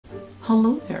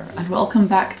Hello there and welcome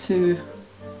back to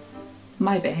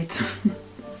my bed.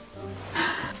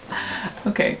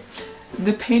 Okay,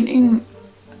 the painting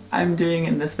I'm doing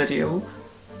in this video,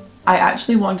 I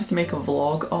actually wanted to make a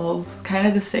vlog of, kind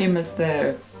of the same as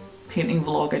the painting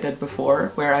vlog I did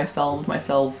before, where I filmed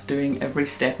myself doing every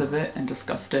step of it and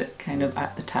discussed it kind of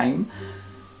at the time.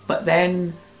 But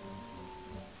then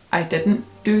I didn't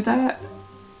do that.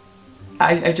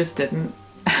 I just didn't.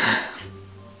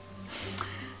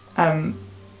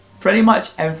 Pretty much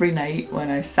every night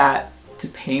when I sat to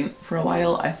paint for a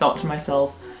while, I thought to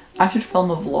myself, I should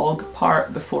film a vlog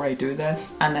part before I do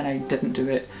this, and then I didn't do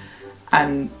it.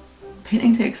 And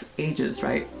painting takes ages,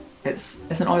 right? It's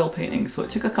an oil painting, so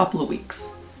it took a couple of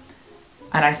weeks.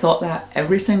 And I thought that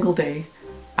every single day,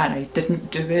 and I didn't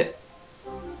do it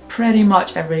pretty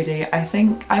much every day. I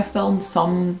think I filmed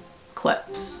some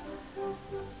clips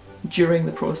during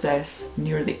the process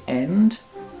near the end,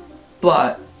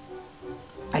 but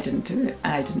I didn't do it,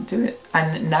 and I didn't do it.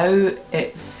 And now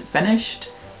it's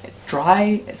finished, it's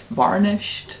dry, it's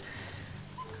varnished,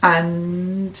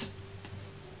 and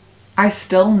I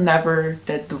still never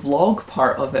did the vlog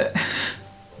part of it.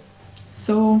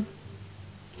 So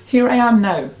here I am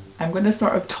now. I'm going to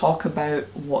sort of talk about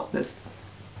what this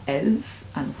is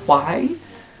and why.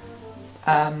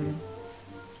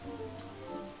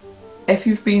 If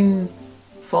you've been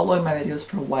following my videos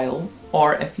for a while,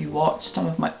 or if you watch some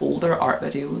of my older art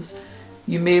videos,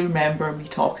 you may remember me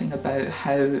talking about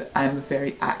how I'm a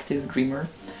very active dreamer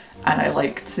and I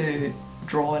like to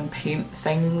draw and paint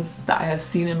things that I have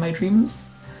seen in my dreams.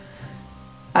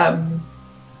 That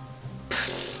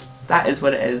is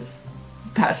what it is.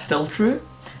 That's still true.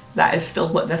 That is still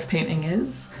what this painting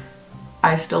is.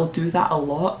 I still do that a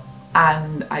lot,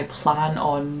 and I plan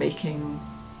on making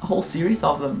a whole series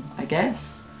of them, I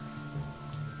guess.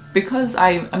 Because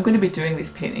I'm going to be doing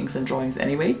these paintings and drawings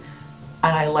anyway,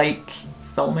 and I like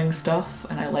filming stuff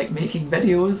and I like making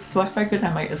videos, so I figured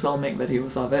I might as well make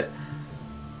videos of it.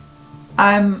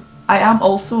 I am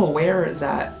also aware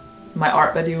that my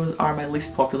art videos are my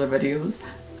least popular videos,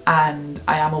 and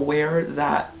I am aware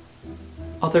that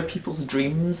other people's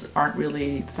dreams aren't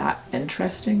really that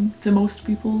interesting to most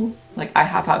people. Like, I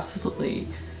have absolutely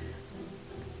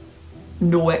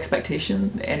no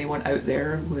expectation that anyone out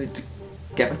there would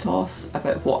give a toss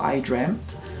about what I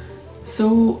dreamt.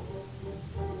 So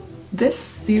this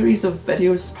series of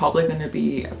videos is probably going to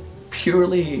be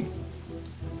purely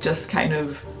just kind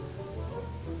of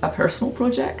a personal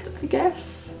project, I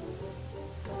guess.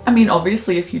 I mean,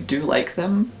 obviously if you do like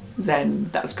them, then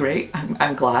that's great.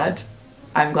 I'm glad.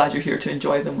 I'm glad you're here to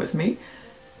enjoy them with me.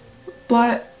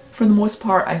 But for the most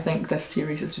part, I think this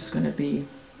series is just going to be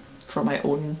for my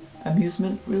own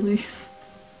amusement, really.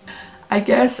 I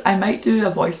guess I might do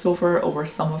a voiceover over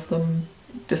some of them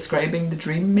describing the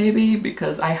dream, maybe,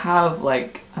 because I have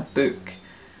like a book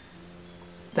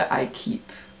that I keep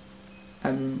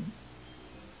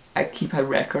a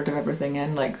record of everything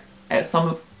in. Like,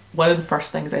 one of the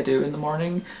first things I do in the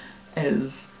morning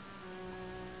is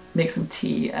make some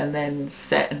tea and then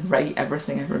sit and write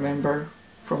everything I remember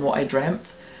from what I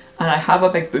dreamt. And I have a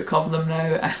big book of them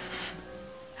now, and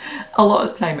a lot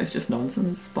of the time it's just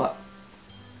nonsense, but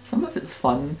some of it's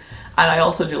fun. And I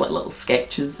also do like little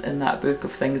sketches in that book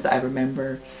of things that I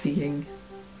remember seeing.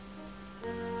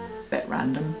 Bit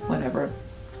random, whatever.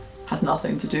 Has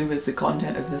nothing to do with the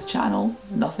content of this channel,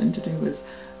 nothing to do with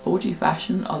OG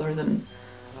fashion other than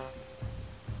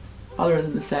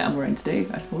the set I'm wearing today,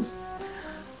 I suppose.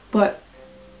 But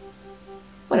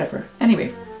whatever.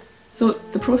 Anyway, so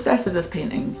the process of this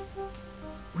painting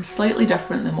was slightly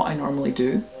different than what I normally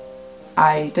do.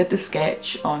 I did the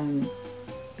sketch on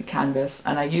the canvas,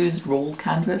 and I used roll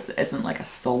canvas. It isn't like a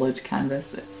solid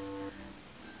canvas,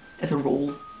 it's a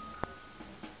roll.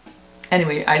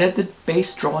 Anyway, I did the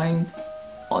base drawing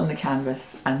on the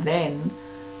canvas, and then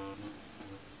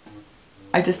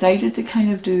I decided to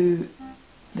kind of do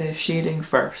the shading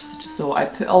first. So I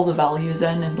put all the values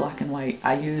in black and white.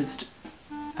 I used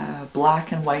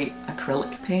black and white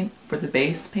acrylic paint for the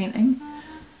base painting,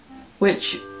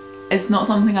 which is not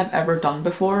something I've ever done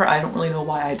before. I don't really know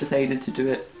why I decided to do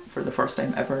it for the first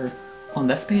time ever on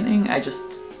this painting. I just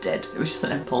did. It was just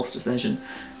an impulse decision.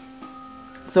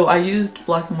 So I used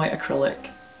black and white acrylic.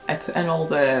 I put in all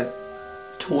the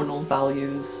tonal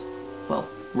values, well,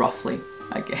 roughly,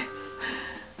 I guess,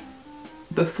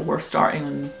 before starting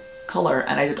on colour,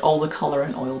 and I did all the colour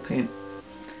in oil paint,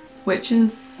 which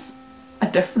is a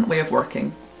different way of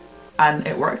working, and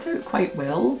it worked out quite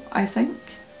well, I think.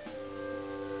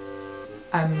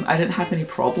 I didn't have any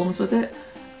problems with it.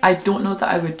 I don't know that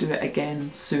I would do it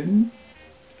again soon.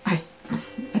 I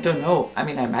don't know. I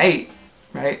mean, I might.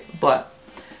 right? But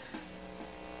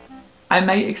I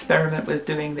might experiment with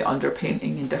doing the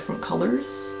underpainting in different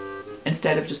colours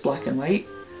instead of just black and white,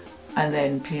 and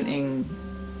then painting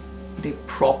the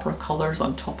proper colours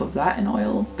on top of that in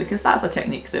oil, because that's a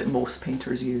technique that most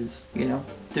painters use, you know,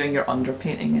 doing your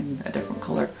underpainting in a different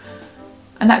colour.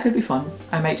 And that could be fun.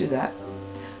 I might do that.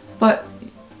 But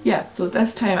yeah, so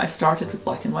this time I started with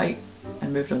black and white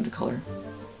and moved on to colour.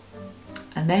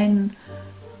 And then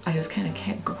I just kind of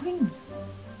kept going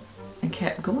and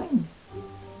kept going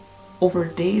over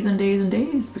days and days and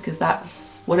days, because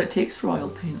that's what it takes for oil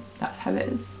paint. That's how it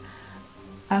is.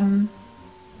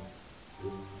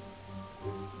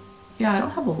 Yeah, I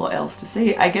don't have a lot else to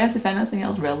say. I guess if anything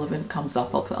else relevant comes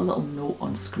up, I'll put a little note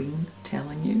on screen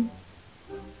telling you.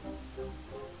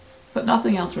 But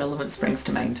nothing else relevant springs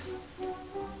to mind.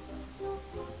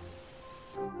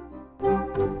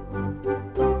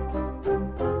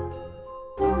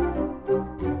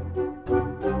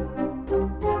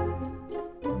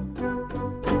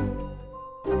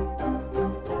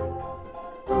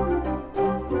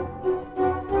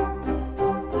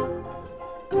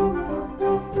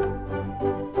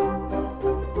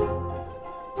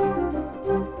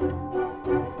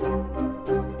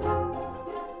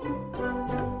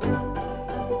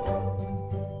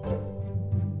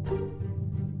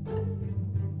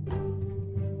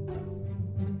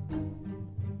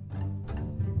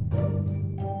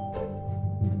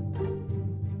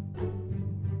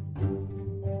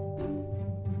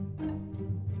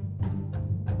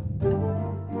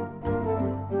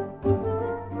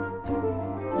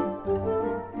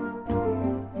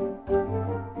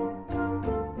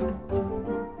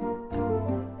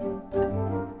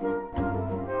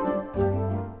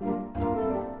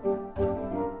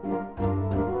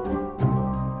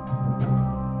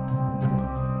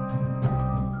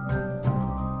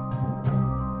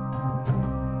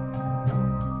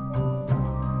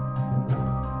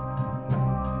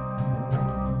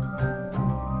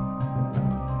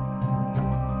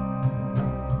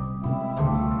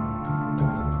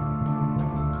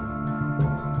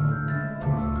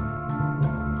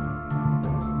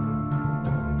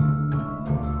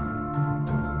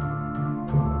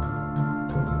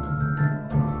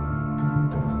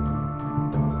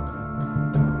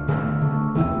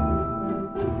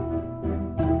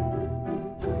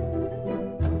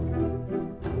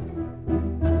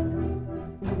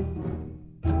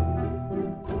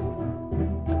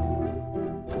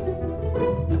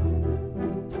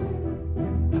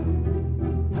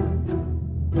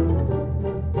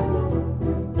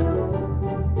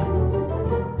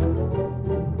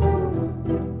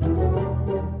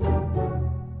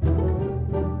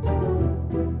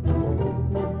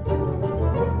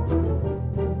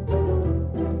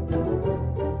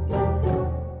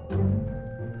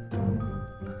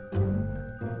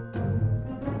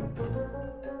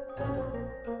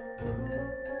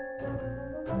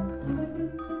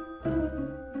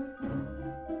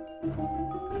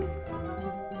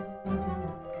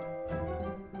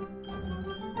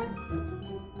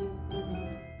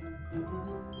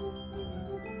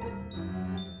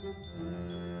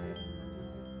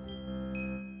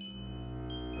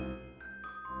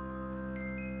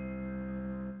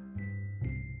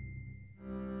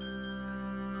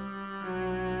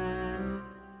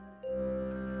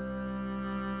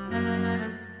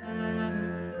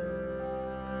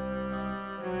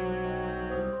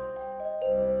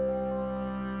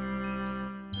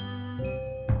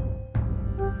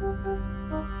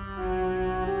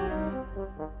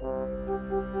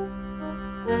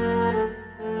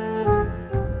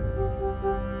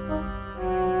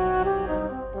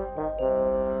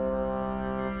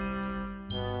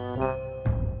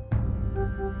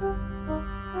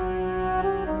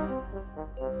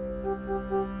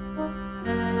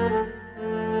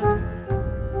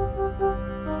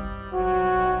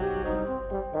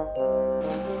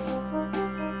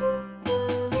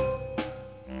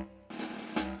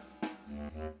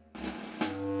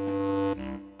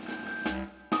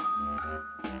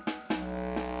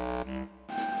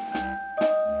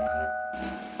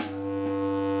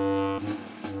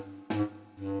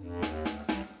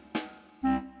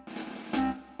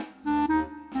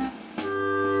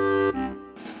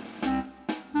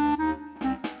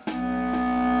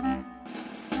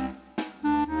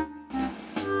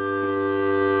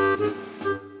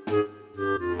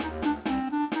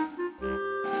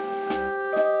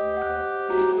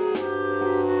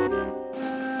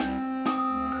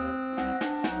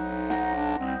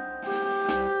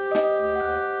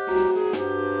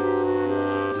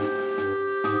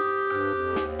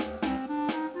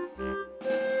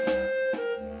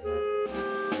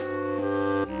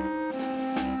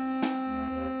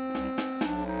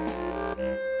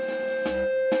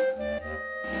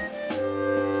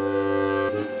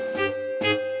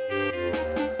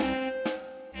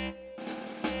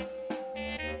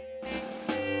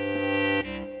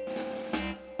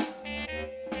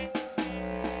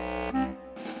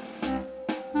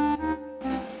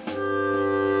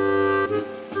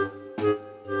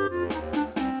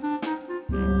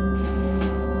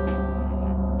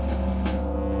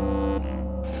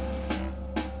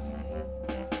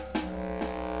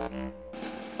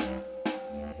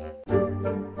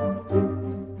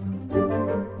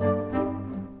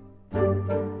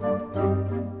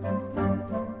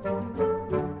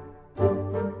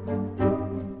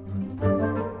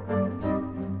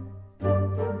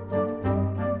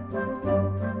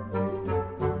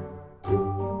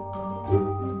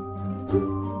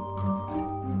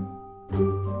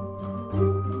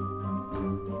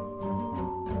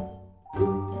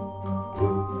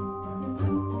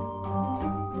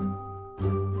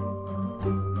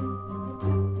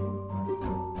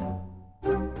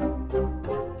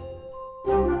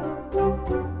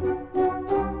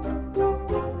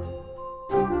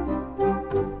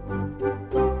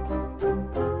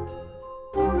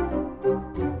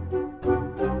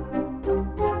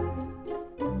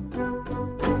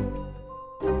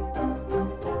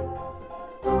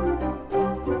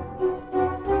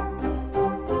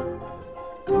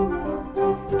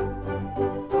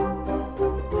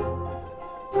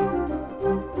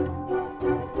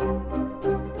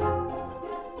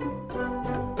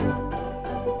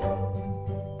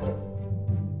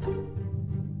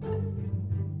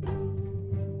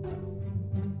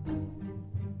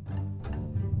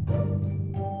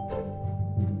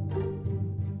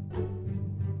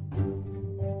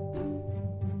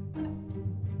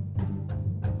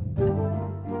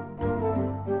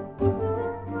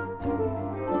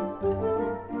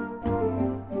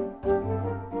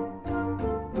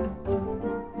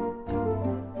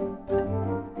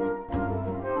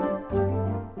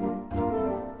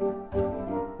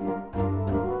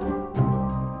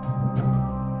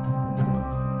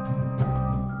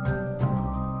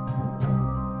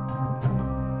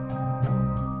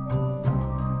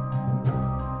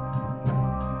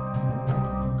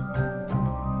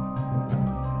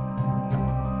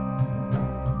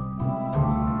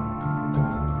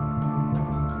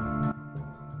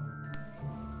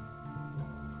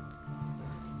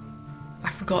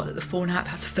 forgot that the phone app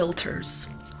has filters.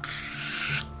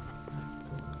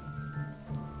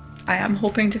 I am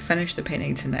hoping to finish the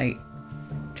painting tonight,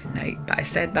 but I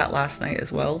said that last night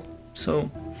as well,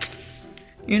 so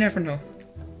you never know.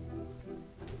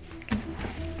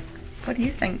 What do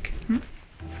you think?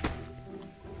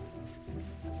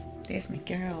 There's my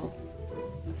girl.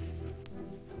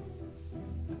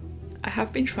 I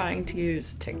have been trying to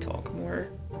use TikTok more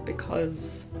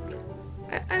because,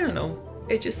 I don't know,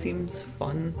 it just seems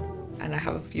fun and I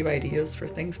have a few ideas for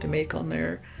things to make on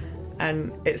there,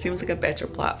 and it seems like a better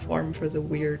platform for the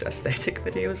weird aesthetic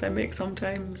videos I make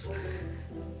sometimes.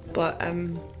 But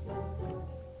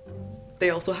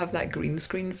they also have that green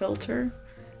screen filter,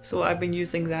 so I've been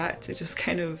using that to just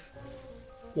kind of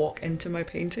walk into my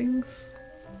paintings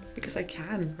because I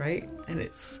can, right? And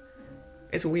it's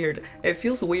weird. It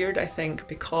feels weird, I think,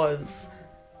 because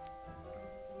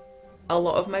a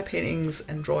lot of my paintings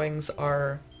and drawings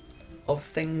are of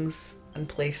things and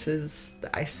places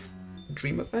that I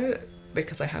dream about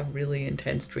because I have really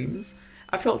intense dreams.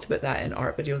 I've talked about that in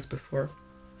art videos before.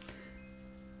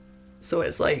 So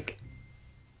it's like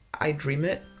I dream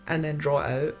it and then draw it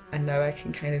out, and now I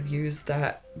can kind of use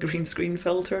that green screen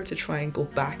filter to try and go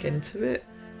back into it.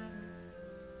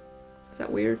 Is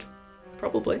that weird?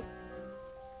 Probably.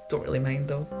 Don't really mind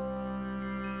though.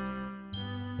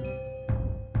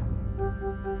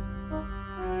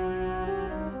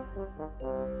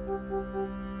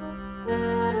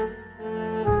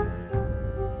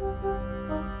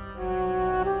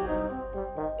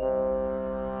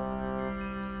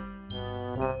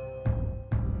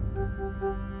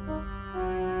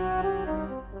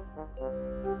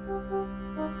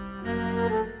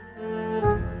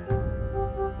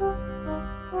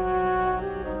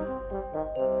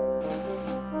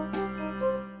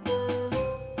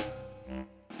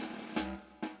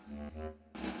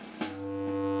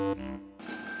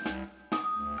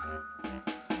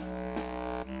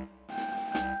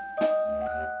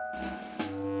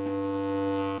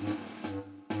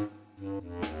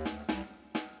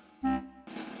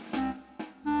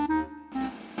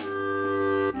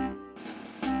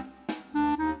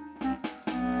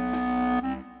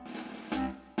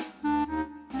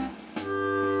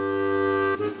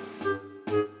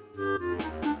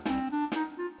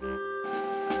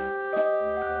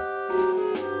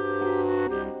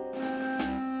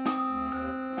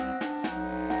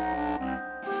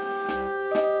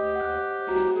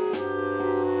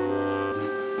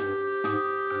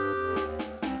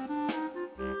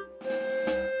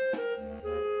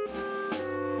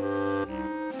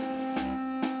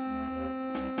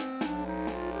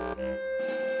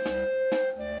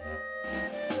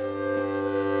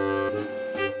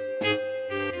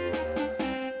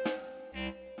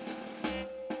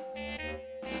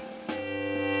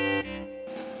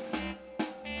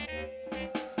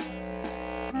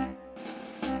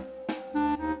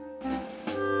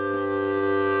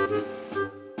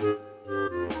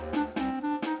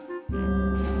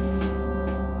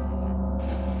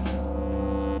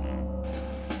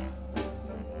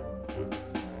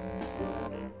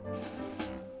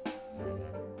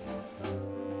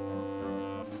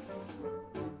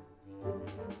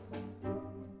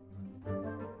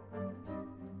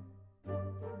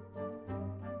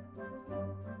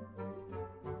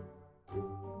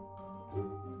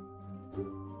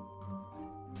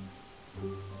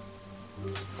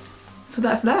 So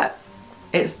that's that.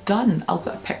 It's done. I'll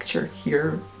put a picture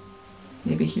here,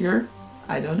 maybe here,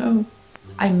 I don't know.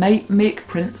 I might make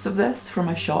prints of this for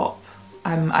my shop.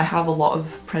 I have a lot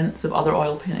of prints of other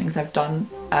oil paintings I've done.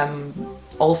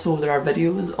 Also there are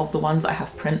videos of the ones that I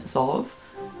have prints of.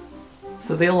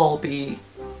 So they'll all be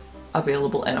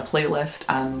available in a playlist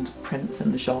and prints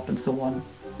in the shop and so on.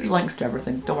 There's links to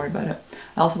everything, don't worry about it.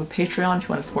 I also have a Patreon if you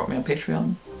want to support me on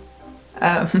Patreon.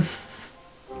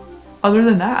 Other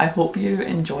than that, I hope you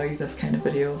enjoy this kind of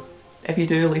video. If you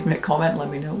do, leave me a comment,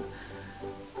 let me know.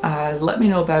 Let me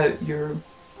know about your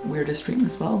weirdest dream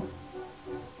as well.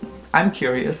 I'm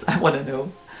curious, I want to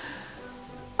know.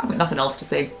 I've got nothing else to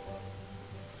say.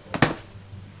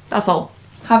 That's all.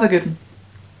 Have a good one.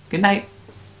 Good night.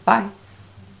 Bye.